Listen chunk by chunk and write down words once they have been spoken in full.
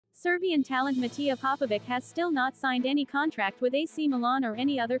Serbian talent Matija Popovic has still not signed any contract with AC Milan or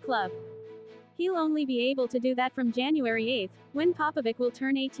any other club. He'll only be able to do that from January 8, when Popovic will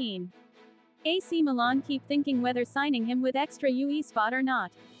turn 18. AC Milan keep thinking whether signing him with extra UE spot or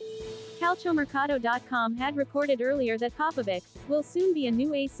not. Calciomercato.com had reported earlier that Popovic will soon be a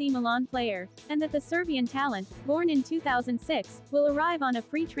new AC Milan player, and that the Serbian talent, born in 2006, will arrive on a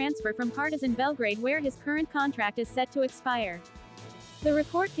free transfer from Partizan Belgrade where his current contract is set to expire. The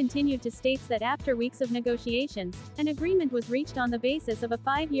report continued to state that after weeks of negotiations, an agreement was reached on the basis of a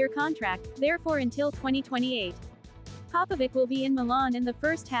 5-year contract, therefore until 2028. Popovic will be in Milan in the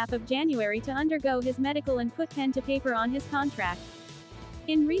first half of January to undergo his medical and put pen to paper on his contract.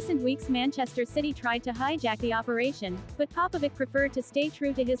 In recent weeks Manchester City tried to hijack the operation, but Popovic preferred to stay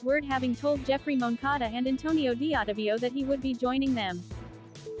true to his word, having told Jeffrey Moncada and Antonio D'Ottavio that he would be joining them.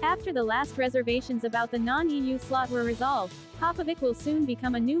 After the last reservations about the non-EU slot were resolved, Popovic will soon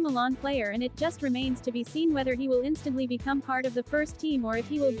become a new Milan player, and it just remains to be seen whether he will instantly become part of the first team or if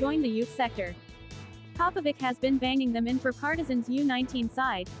he will join the youth sector. Popovic has been banging them in for Partizan's U19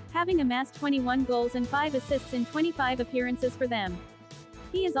 side, having amassed 21 goals and 5 assists in 25 appearances for them.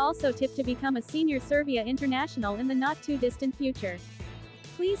 He is also tipped to become a senior Serbia international in the not-too-distant future.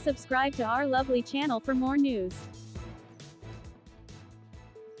 Please subscribe to our lovely channel for more news.